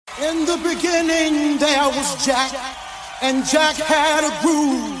In the beginning there was Jack, and Jack had a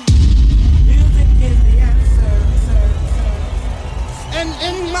groove. Music is the answer. And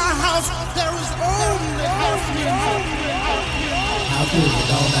in my house there is only house music. House music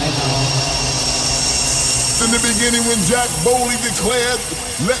all night long. In the beginning when Jack boldly declared,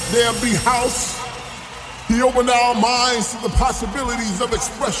 "Let there be house," he opened our minds to the possibilities of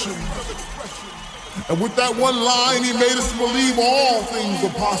expression. And with that one line, he made us believe all things were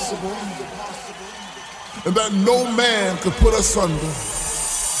possible and that no man could put us under.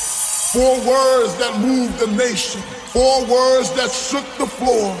 4 words that moved the nation, 4 words that shook the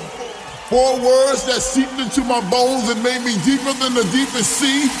floor, 4 words that seeped into my bones and made me deeper than the deepest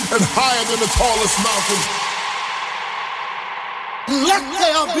sea and higher than the tallest mountain. Let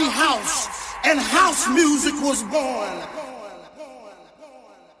there be house, and house music was born.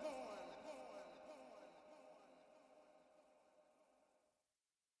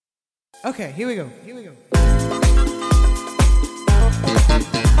 Okay, here we go.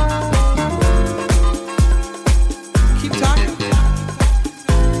 Keep talking.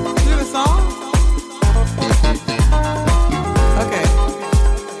 Do the song. Okay.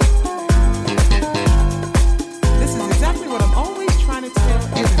 This is exactly what I'm always trying to tell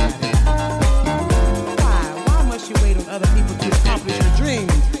everybody. Why must you wait on other people to accomplish your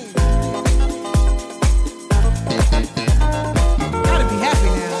dreams? Gotta be happy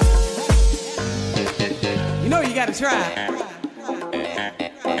now. You know you gotta try.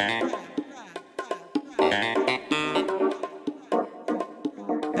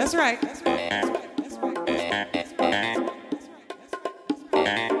 That's right.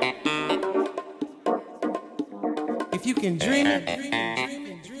 If you can dream it,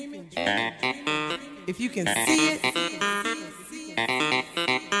 if you can see it,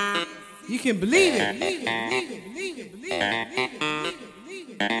 you can believe it.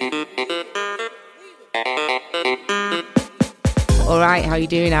 All right, how you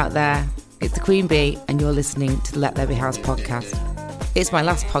doing out there? It's the Queen Bee, and you're listening to the Let There Be House podcast. It's my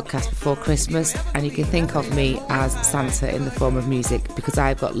last podcast before Christmas, and you can think of me as Santa in the form of music because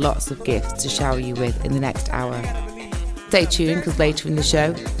I've got lots of gifts to shower you with in the next hour. Stay tuned because later in the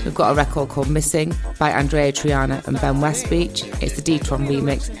show, we've got a record called Missing by Andrea Triana and Ben Westbeach. It's the D-Tron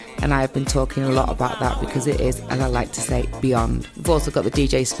remix, and I have been talking a lot about that because it is, as I like to say, beyond. We've also got the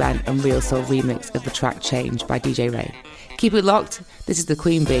DJ Sven and Real Soul remix of the track Change by DJ Ray. Keep it locked. This is the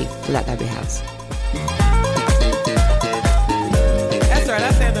Queen Bee for Let There Be House. That's right,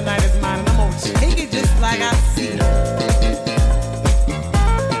 I said the night is mine, and I'm gonna take it just like I see it.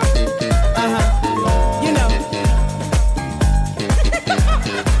 You know.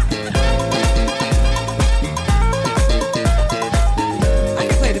 I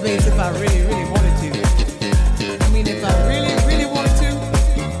can play the bass if I really, really wanted to. I mean, if I really, really wanted to,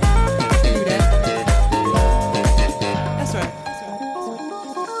 I can do that. That's right.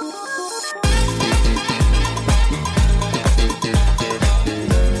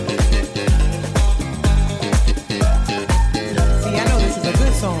 See, I know this is a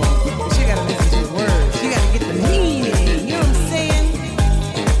good song, but you gotta listen to the words. You gotta get the meaning. You know what I'm saying?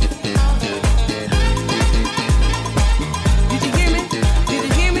 Did you hear me? Did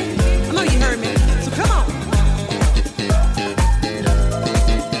you hear me? I know you heard me. So come on.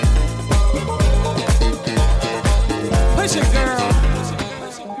 Push it, girl.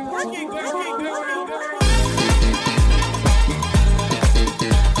 Work it, girl.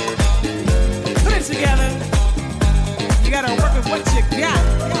 Put it together. You gotta work with what you got.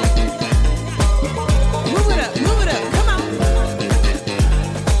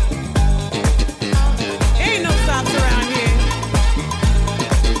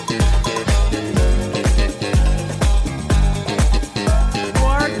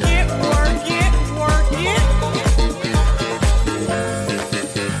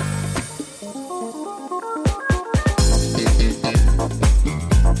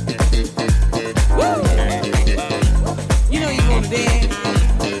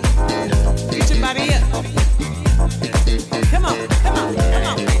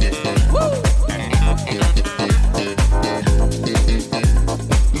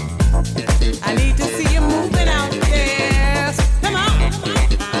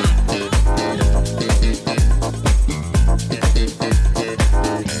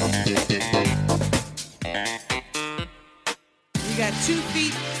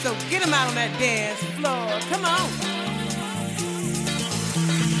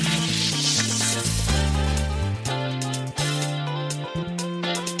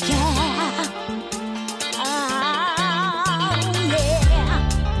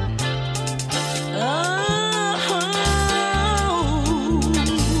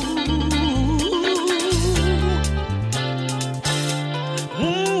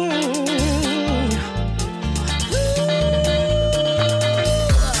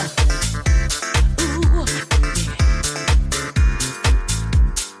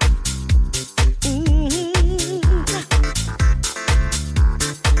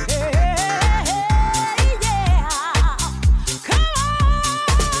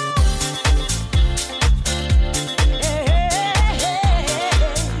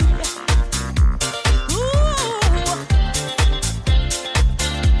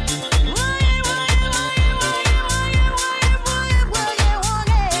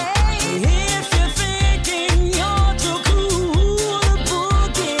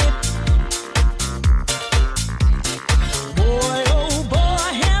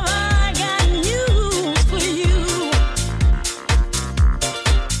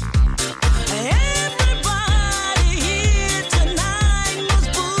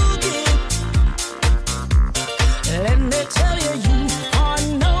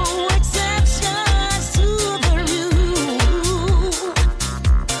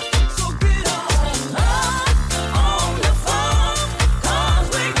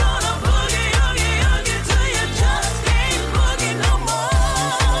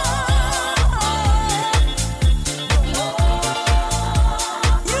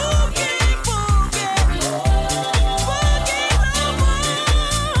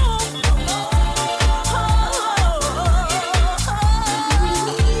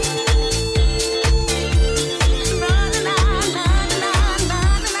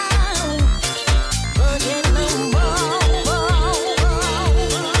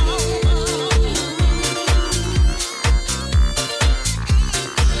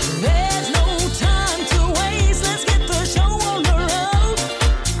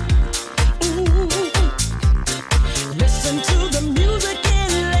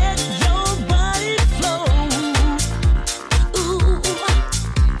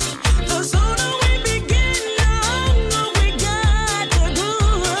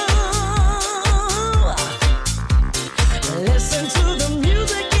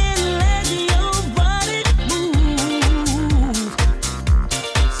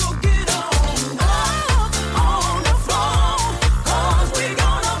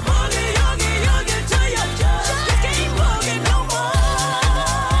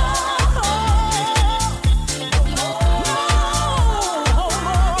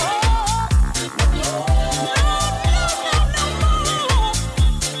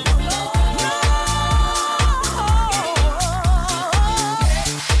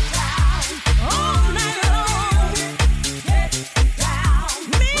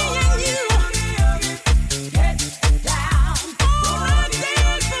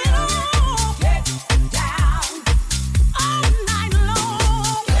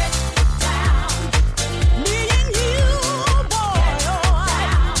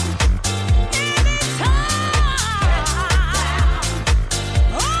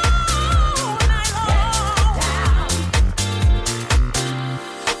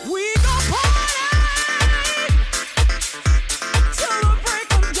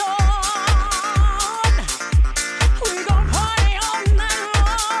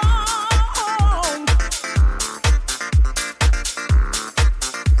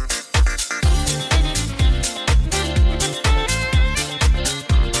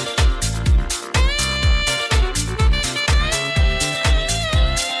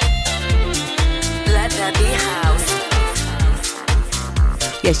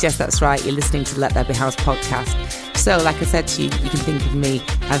 Yes, that's right. You're listening to the Let There Be House podcast. So, like I said to you, you can think of me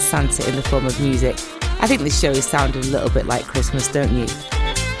as Santa in the form of music. I think this show is sounding a little bit like Christmas, don't you?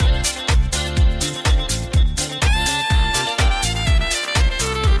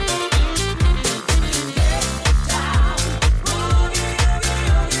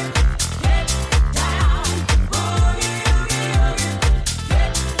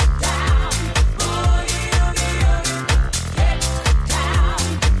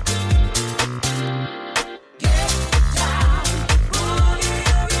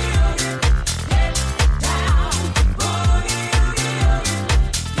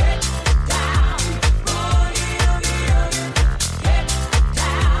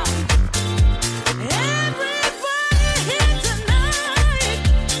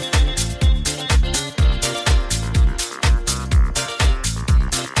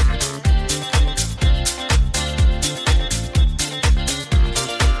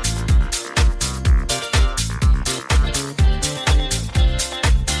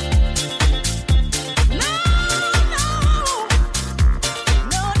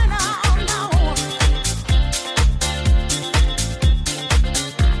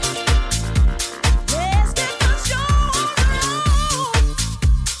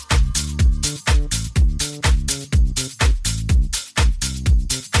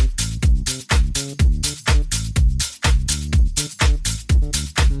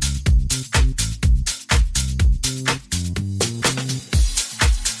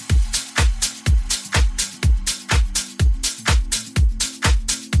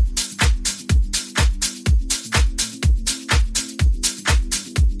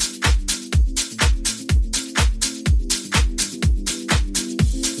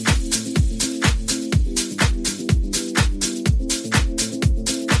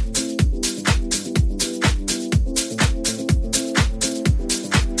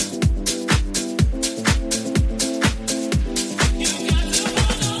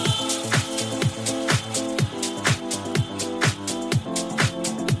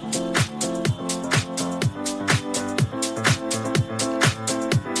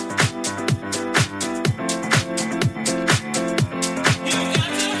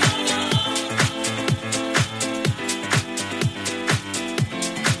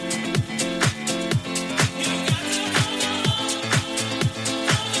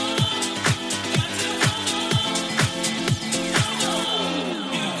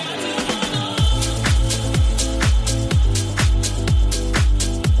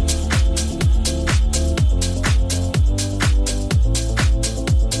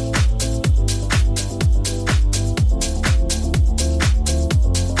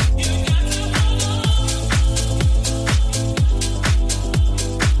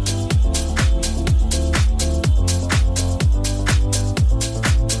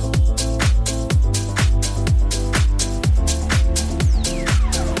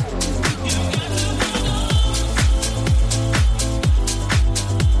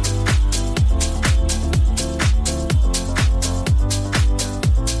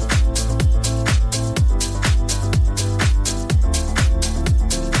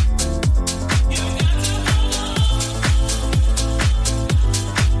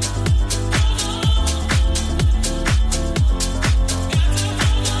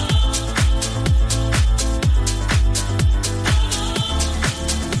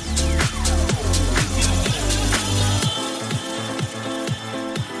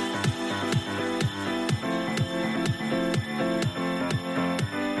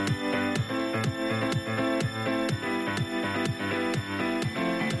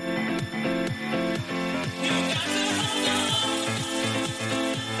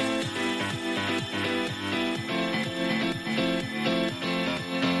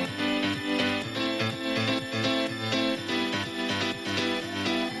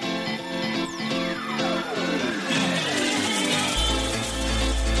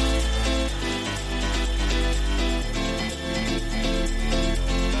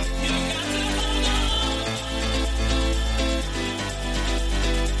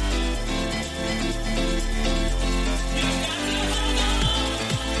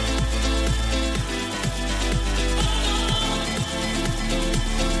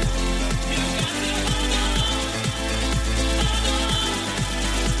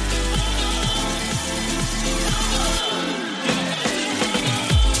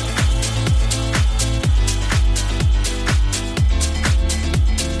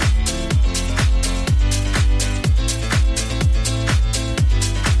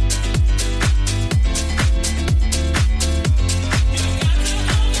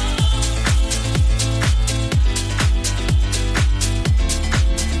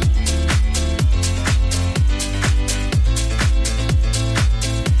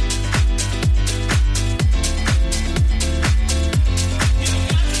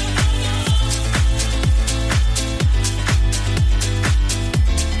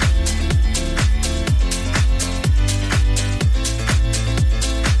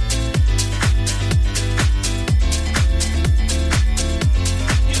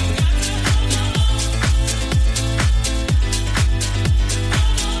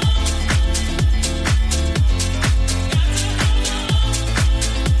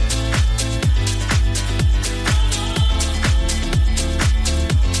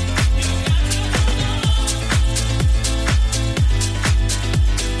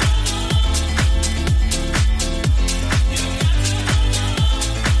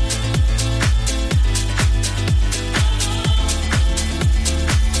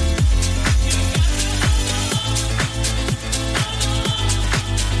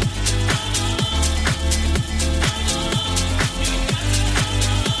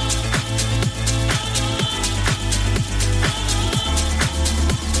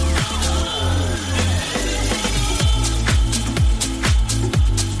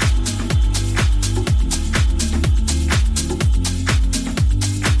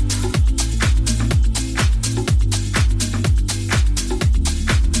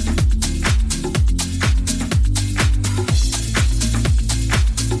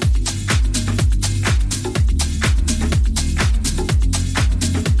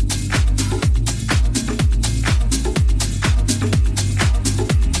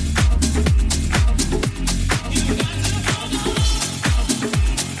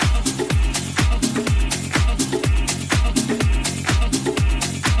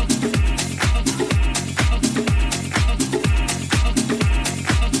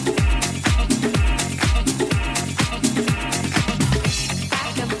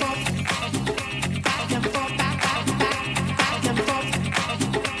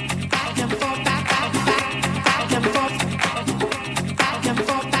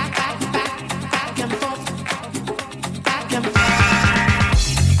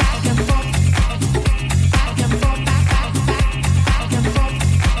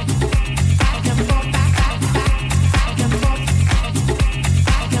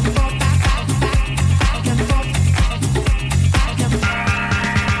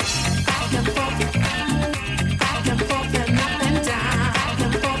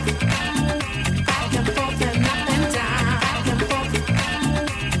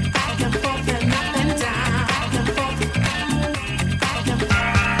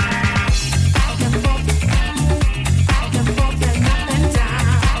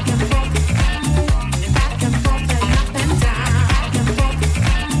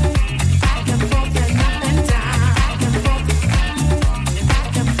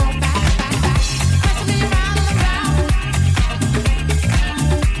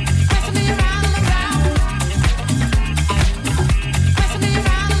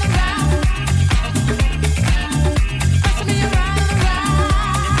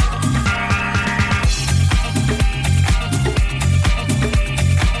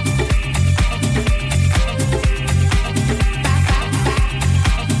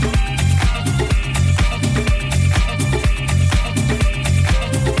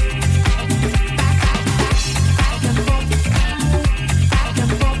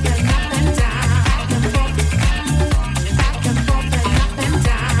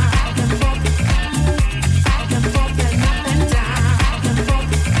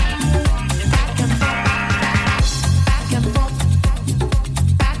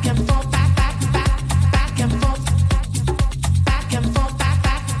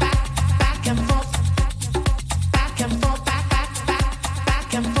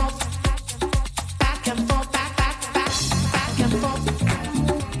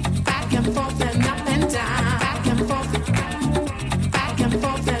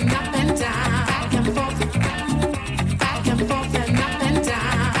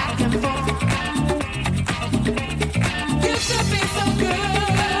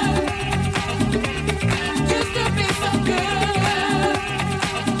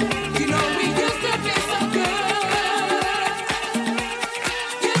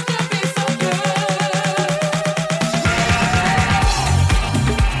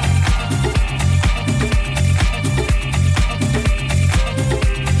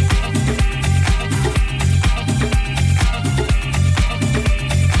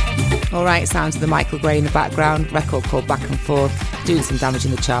 Alright, sounds of the Michael Gray in the background, record called Back and Forth, doing some damage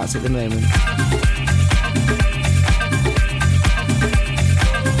in the charts at the moment.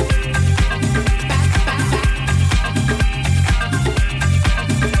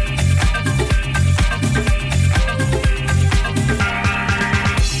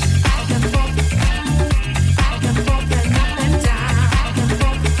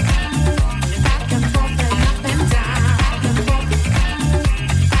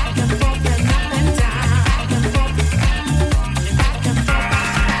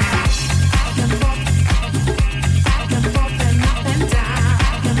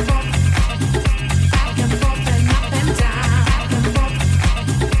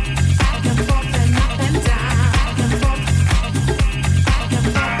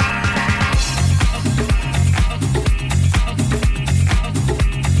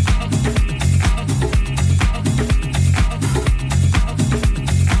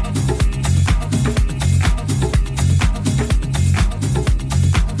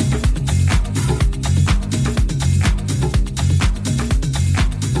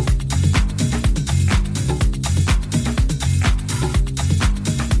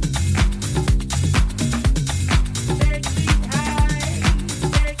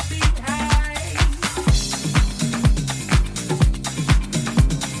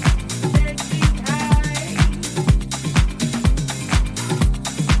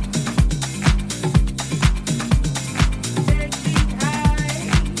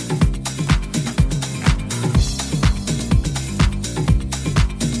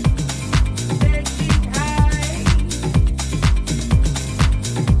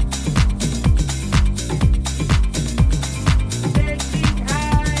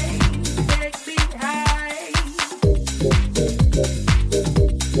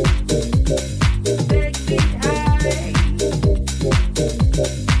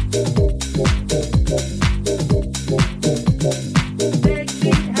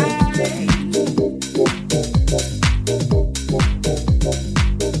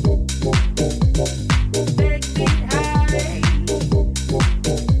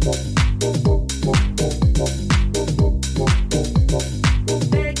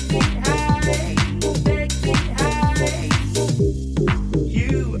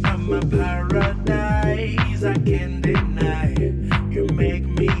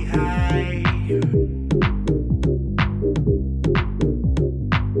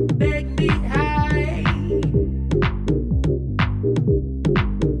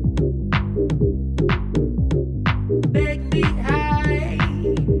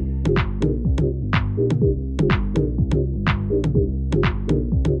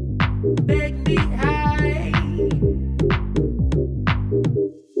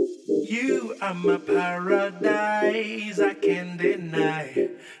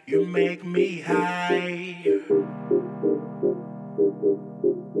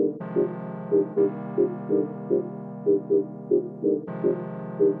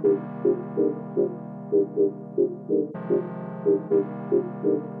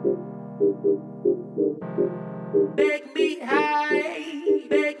 Make me high,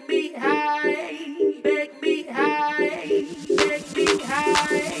 make me high, make me high, make me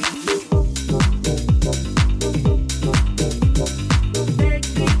high.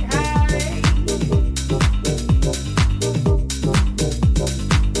 Make me high.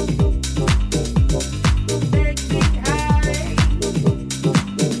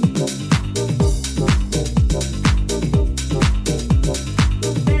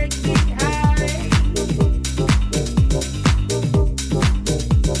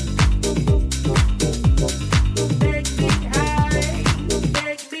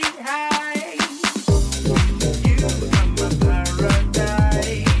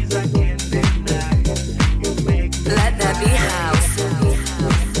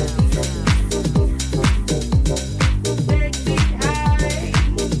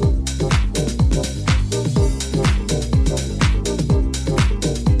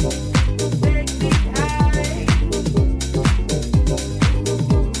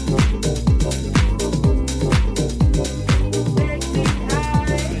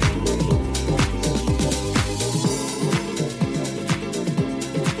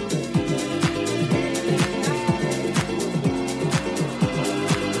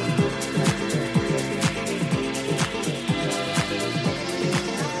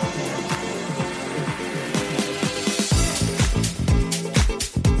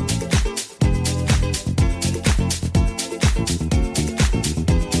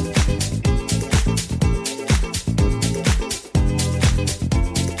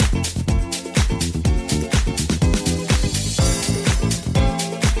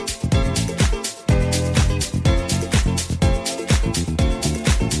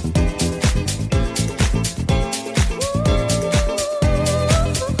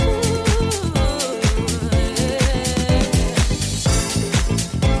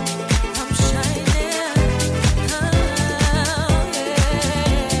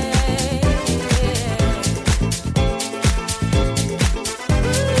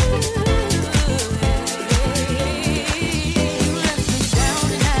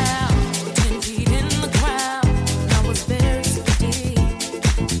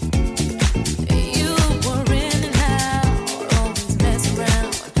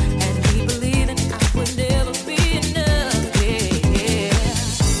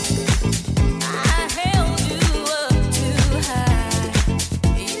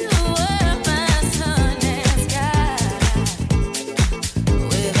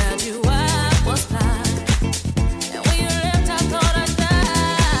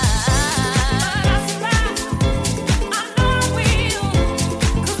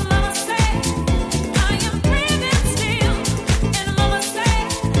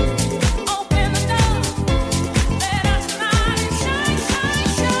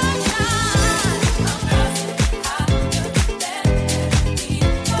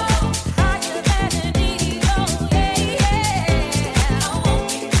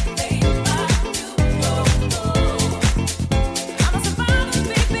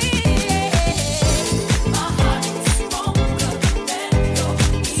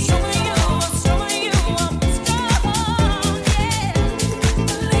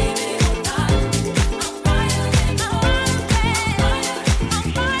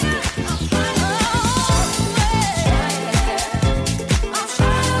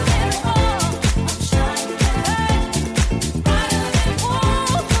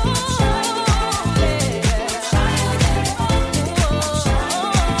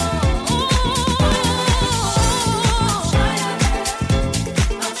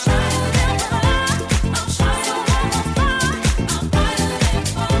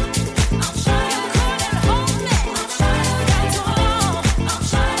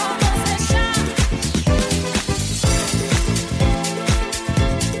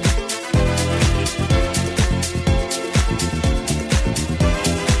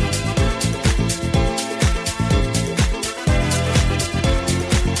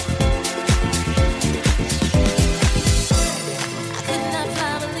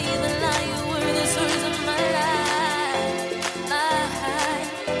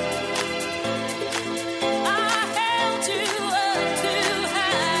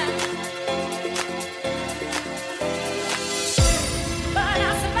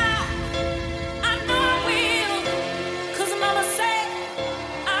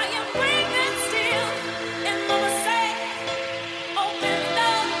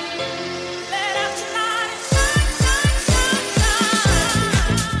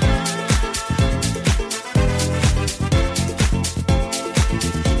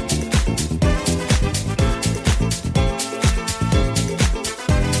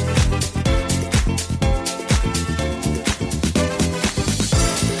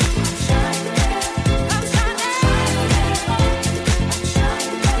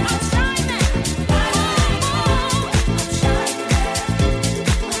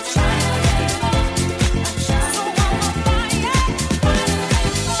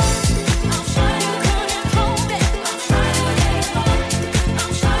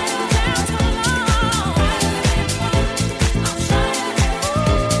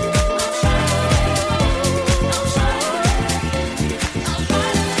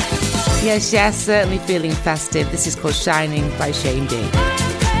 Yes, yes, certainly feeling festive. This is called Shining by Shane D.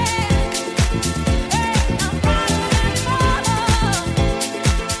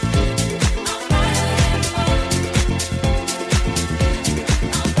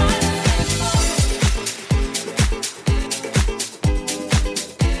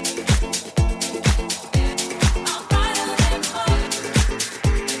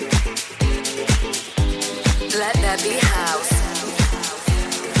 Let there be house.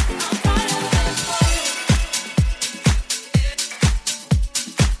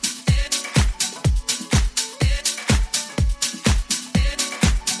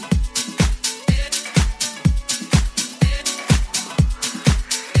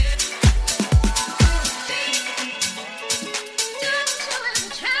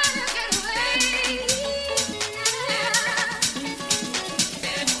 Trying to get away.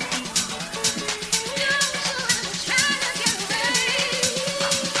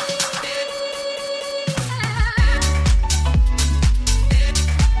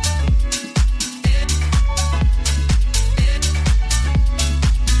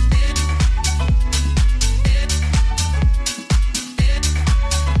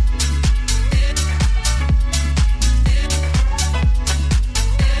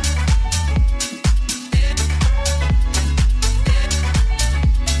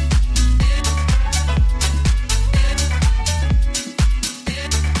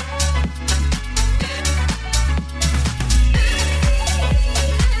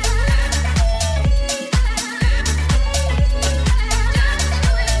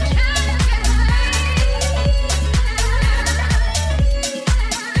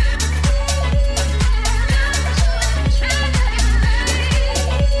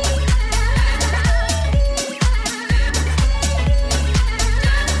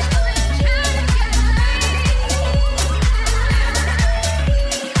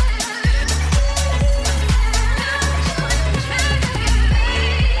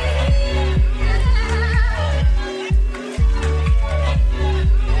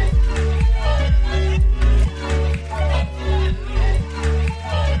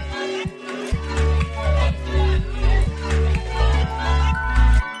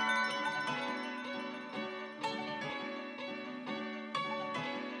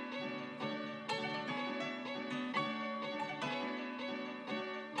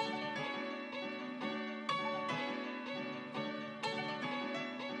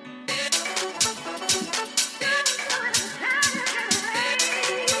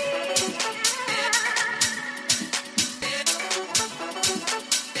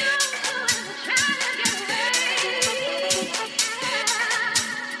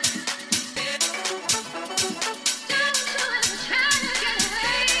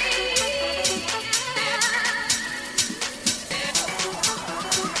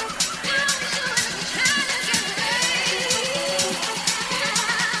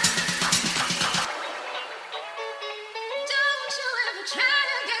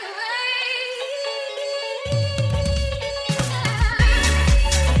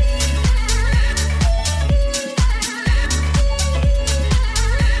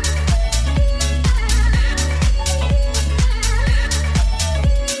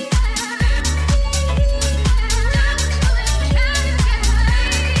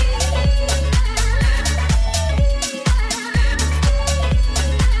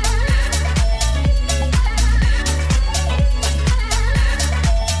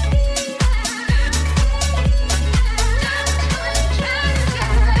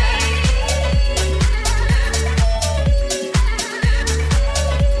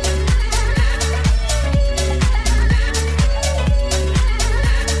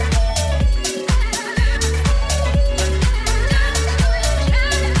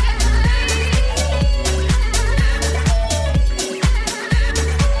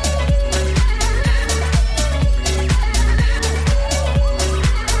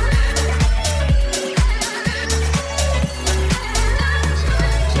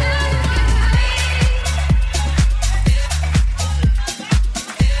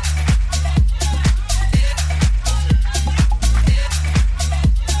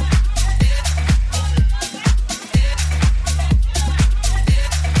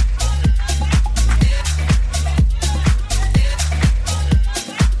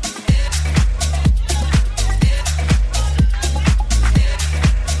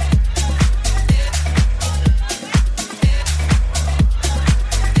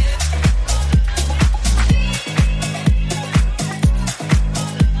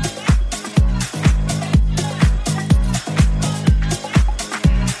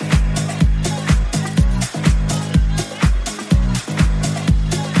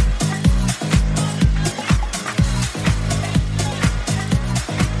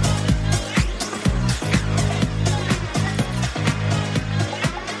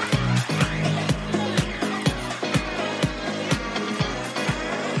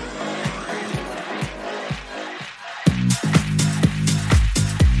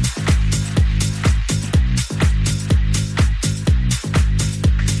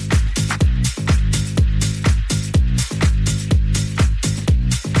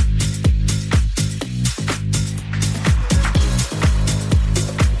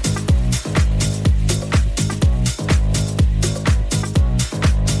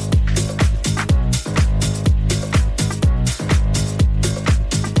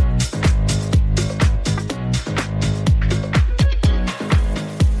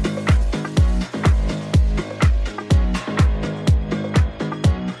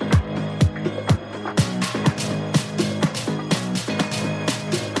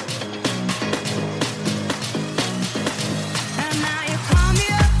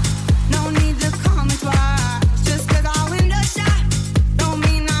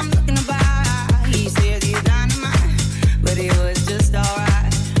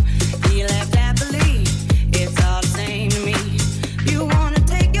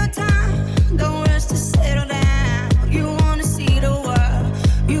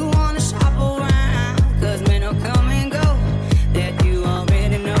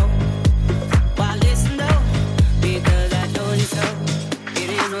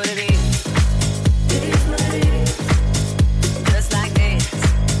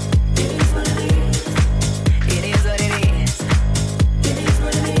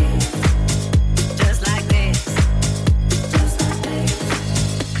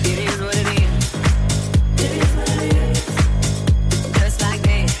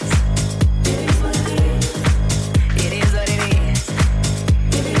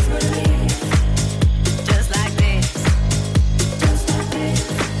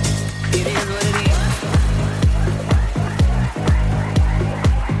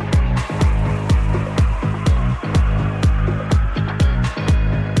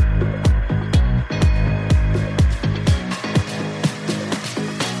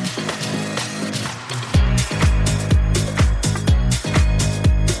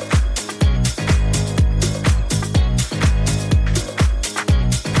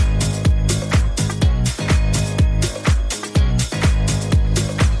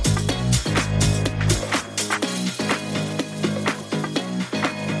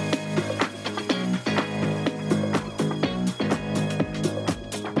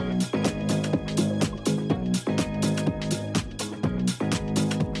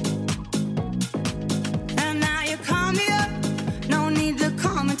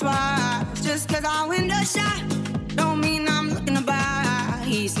 twice. Just 'cause I window shot don't mean I'm looking to buy.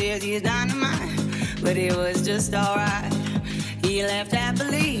 He says he's dynamite, but it was just alright. He left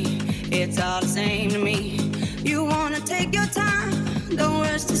happily, it's all the same to me. You wanna take your time, don't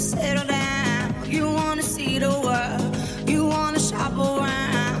rush to settle down. You wanna see the world, you wanna shop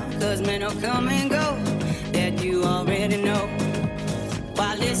around. 'Cause men will come and go that you already know.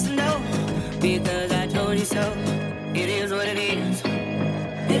 Why listen though? Because I told you so. It is what it is.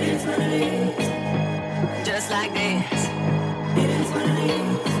 It is what it is. Just like this. It is what it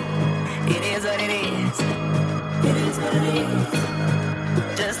is. It is what it is. It is what it is.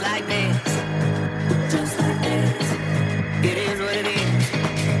 Just like this. Just like this. It is what it is.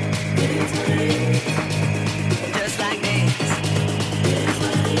 It is what it is. Just like this. It is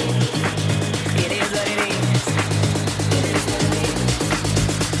what it is. It is what it is. It is what it is.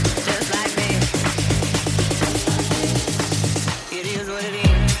 Just like this. It is what it is.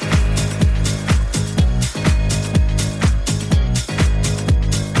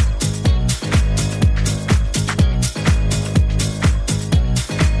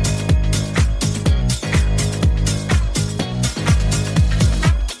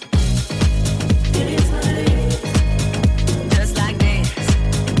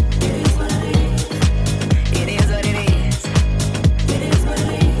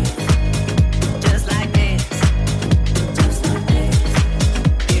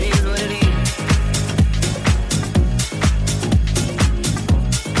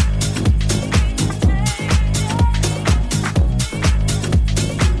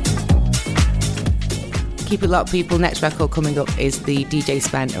 Keep it locked, people. Next record coming up is the DJ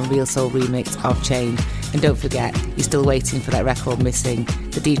Spen and Real Soul remix of Chained. And don't forget, you're still waiting for that record missing,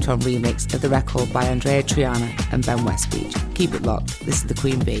 the D-Tron remix of the record by Andrea Triana and Ben Westbeach. Keep it locked. This is the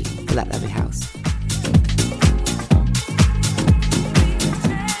Queen Bee for Let There Be House.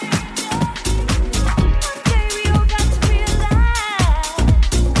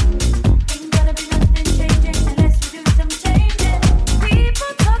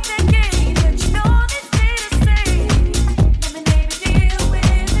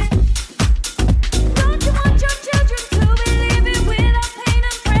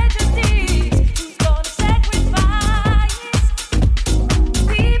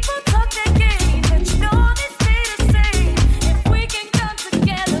 People talk their game.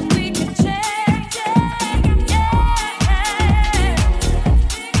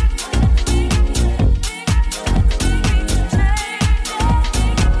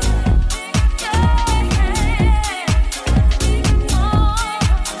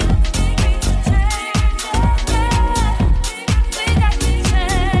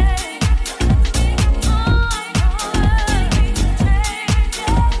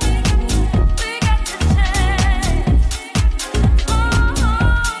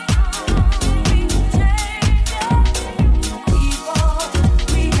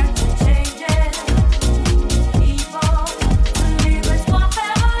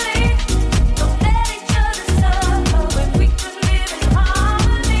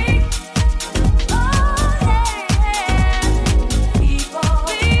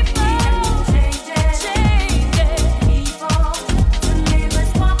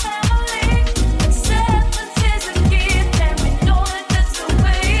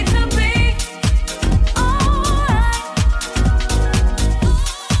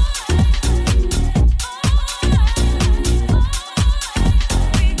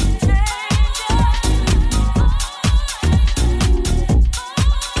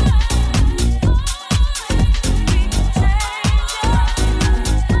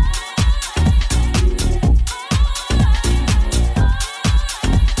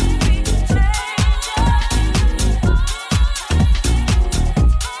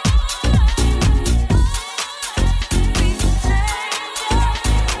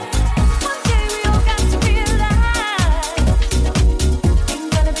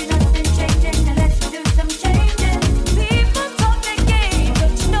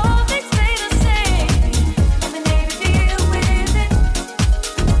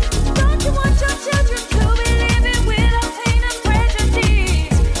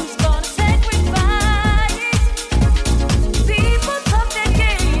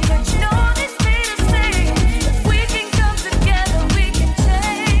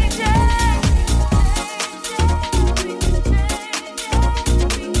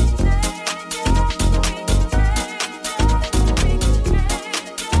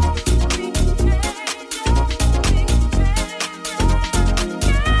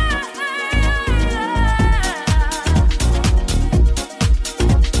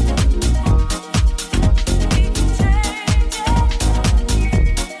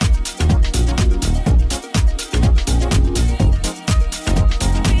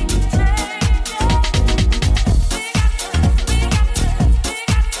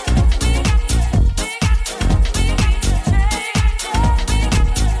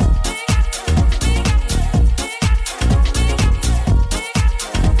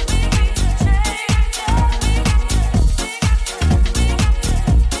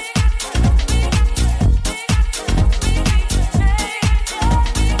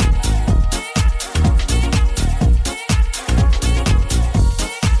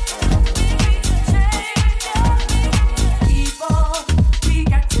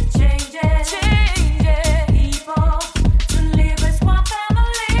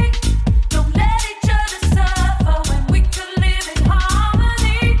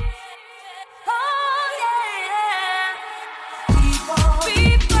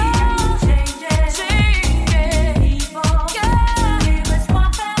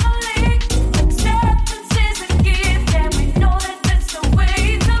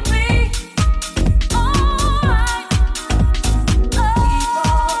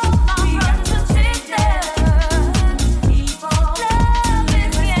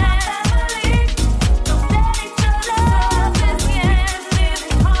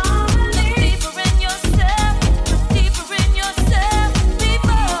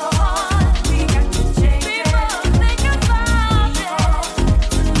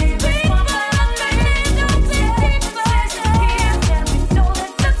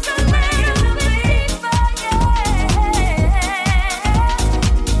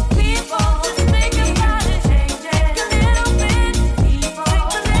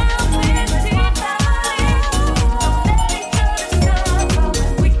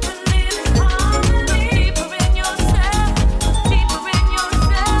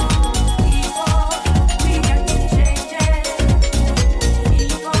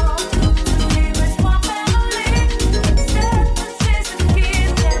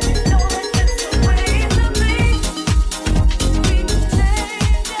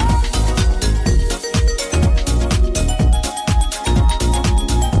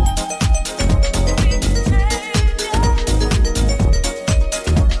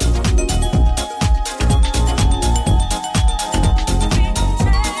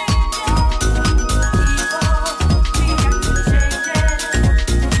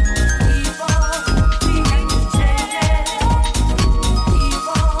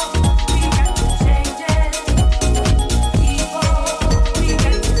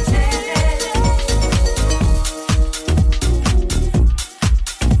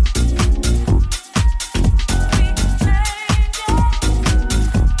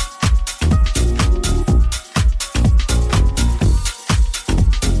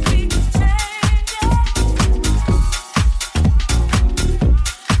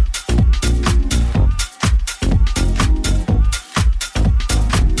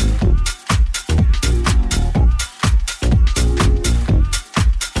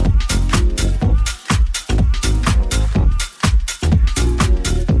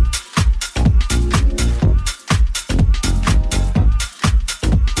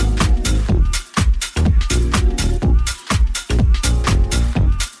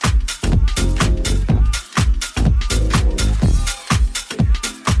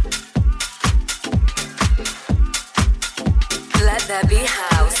 There Be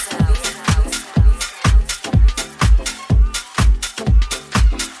House.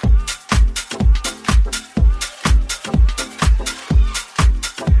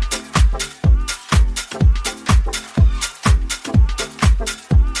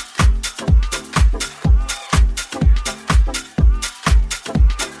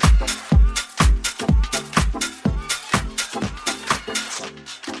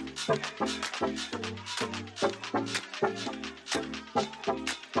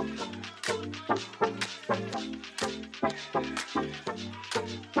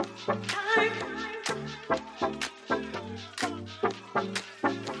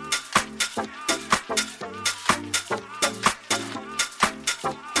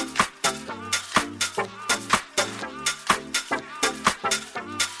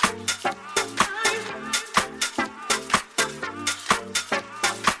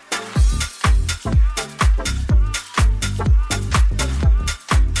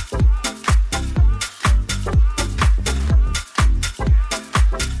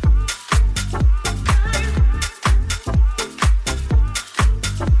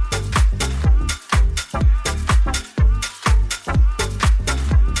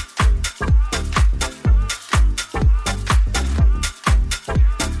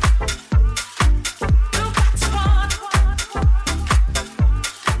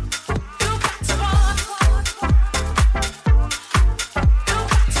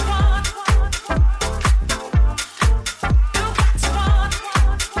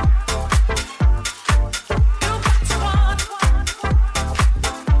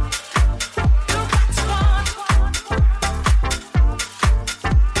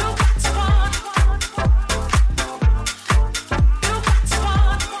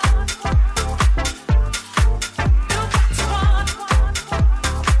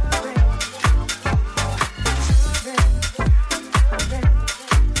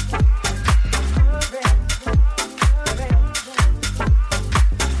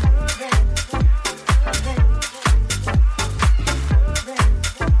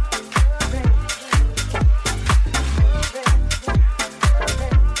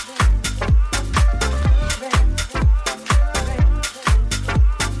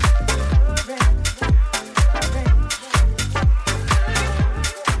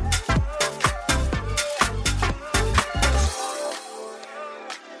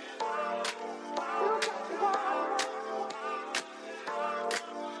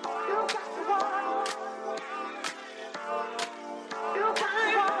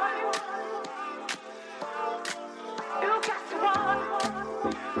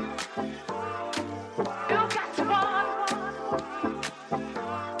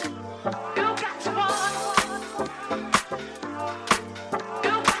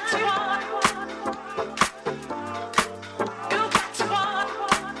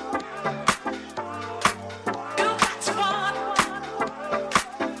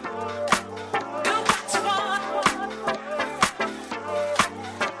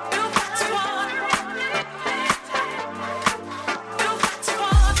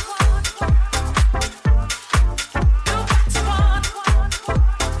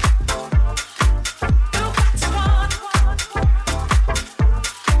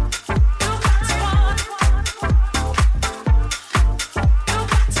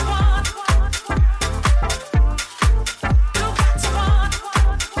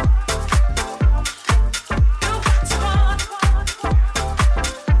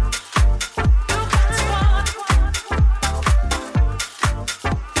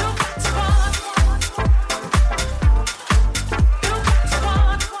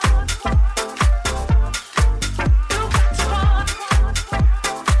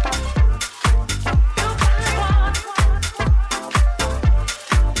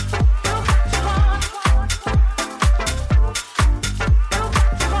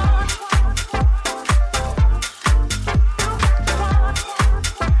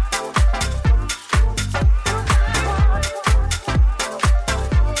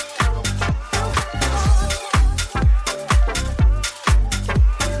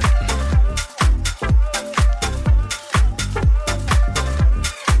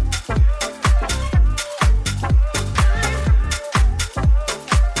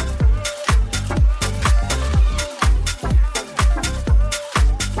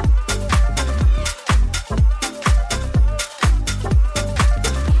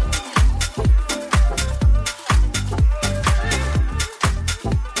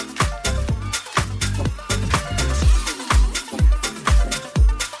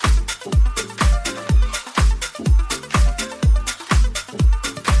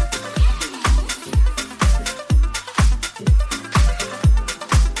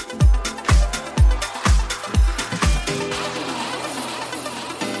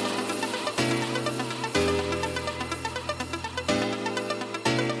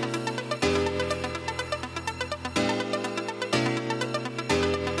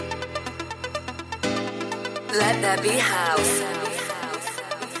 Let there be house.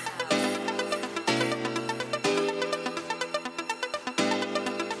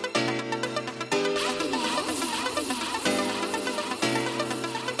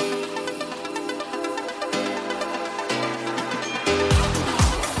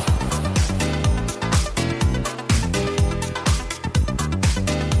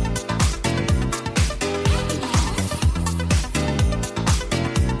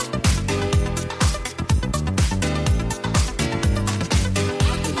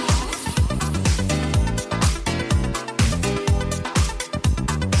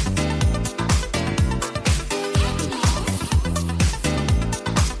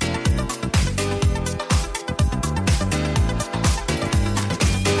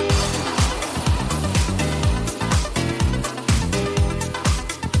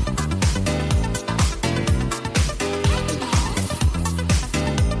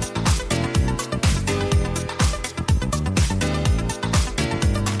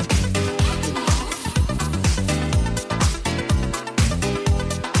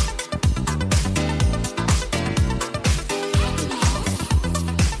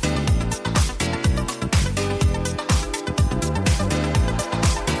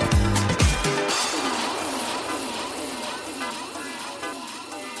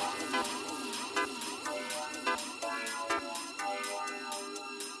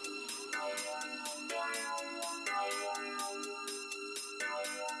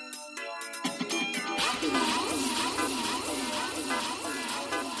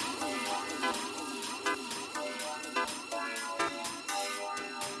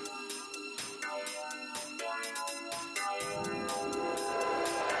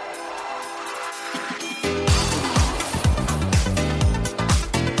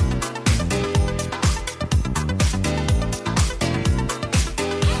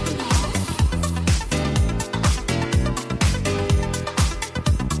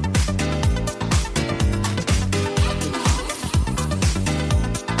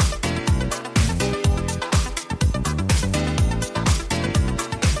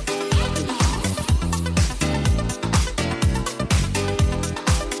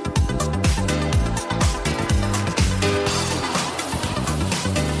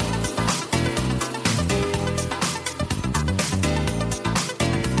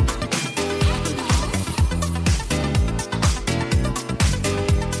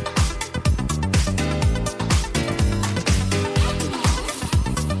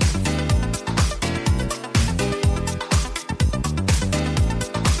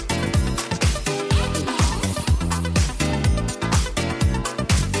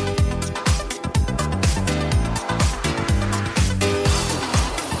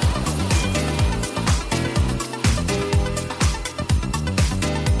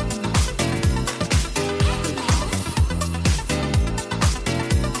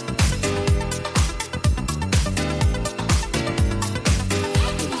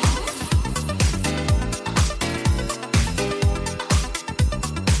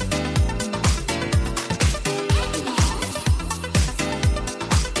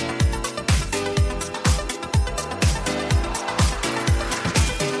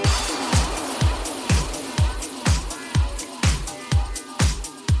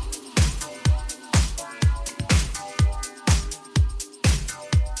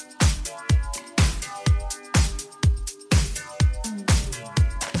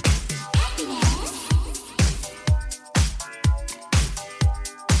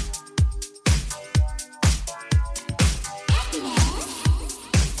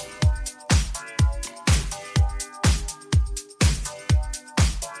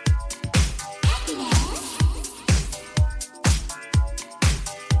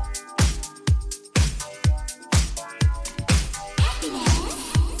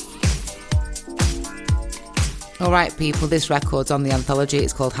 Alright people, this record's on the anthology,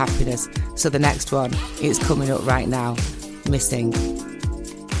 it's called Happiness, so the next one, it's coming up right now, Missing.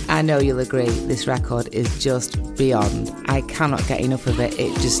 I know you'll agree, this record is just beyond. I cannot get enough of it,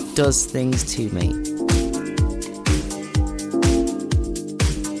 it just does things to me.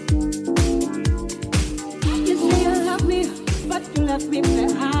 You say you love me, but you left me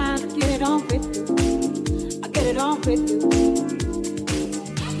behind. I get it on with you, I get it on with you.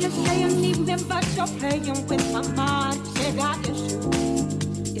 You say you need me, but you're playing with my mind. You say I got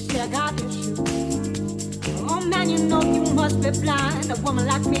issues, you say I got issues. Oh man, you know you must be blind. A woman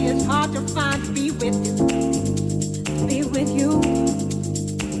like me is hard to find. To be with you, to be with you.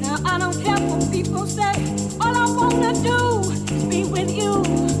 Now I don't care what people say. All I wanna do is be with you,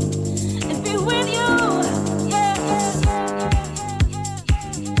 and be with you. Yeah, yeah, yeah, yeah,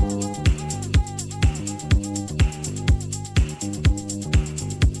 yeah, yeah, yeah, yeah.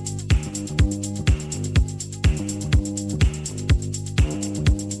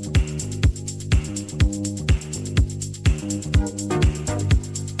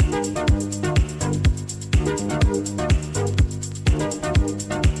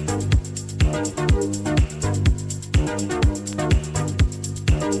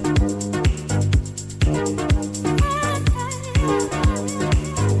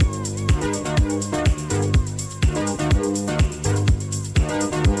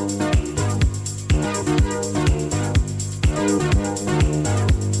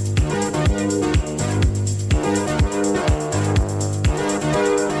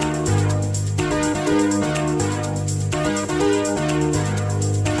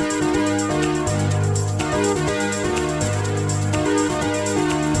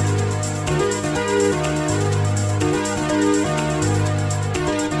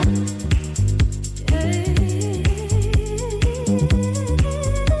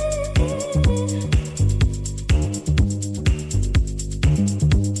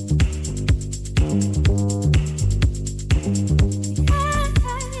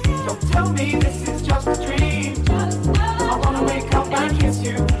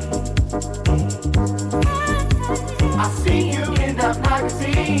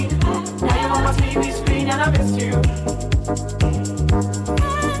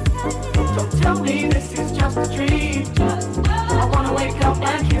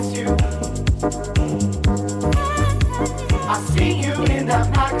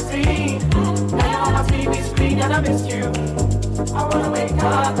 miss you. I wanna wake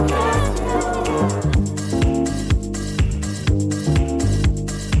up with you.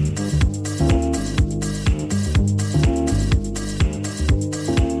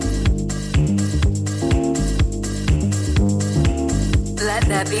 Let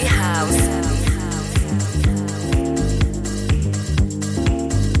there be house.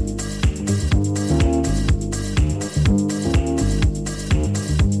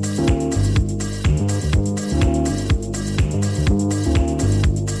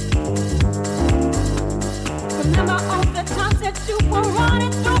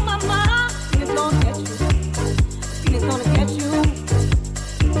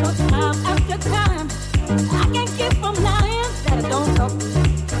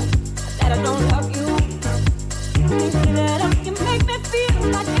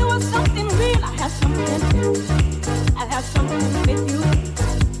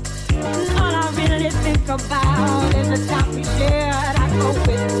 About every time we shared, I go with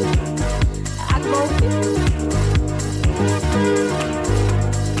you. I go with you.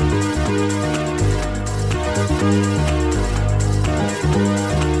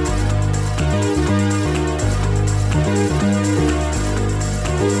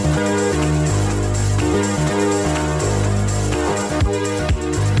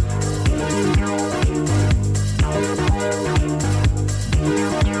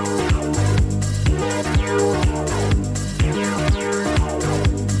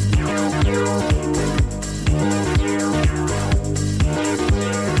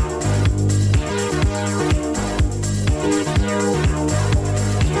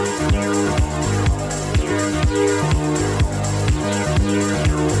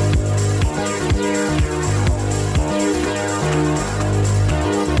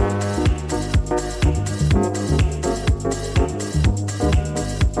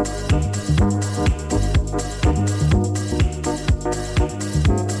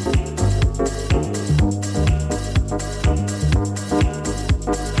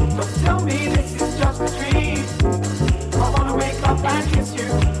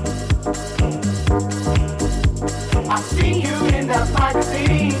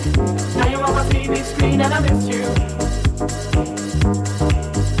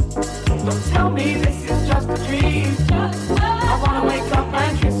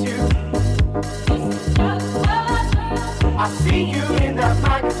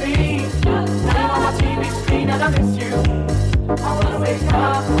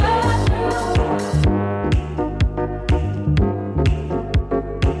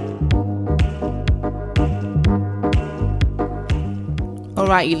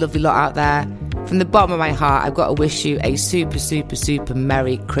 Alright, you lovely lot out there. From the bottom of my heart, I've got to wish you a super, super, super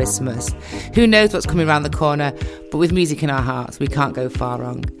Merry Christmas. Who knows what's coming around the corner, but with music in our hearts, we can't go far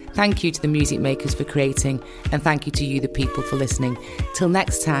wrong. Thank you to the music makers for creating, and thank you to you, the people, for listening. Till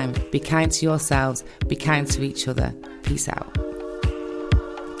next time, be kind to yourselves, be kind to each other. Peace out.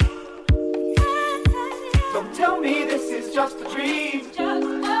 Don't tell me this is just a dream.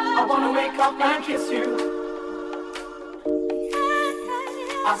 I wanna wake up and kiss you.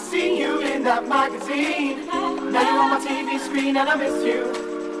 I see you in that magazine. Now you're on my TV screen and I miss you.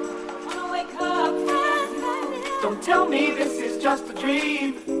 Don't tell me this is just a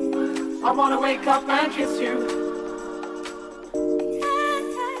dream. I wanna wake up and kiss you.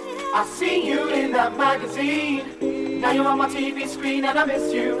 I see you in that magazine. Now you're on my TV screen and I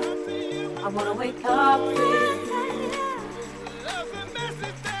miss you. I wanna wake up with you.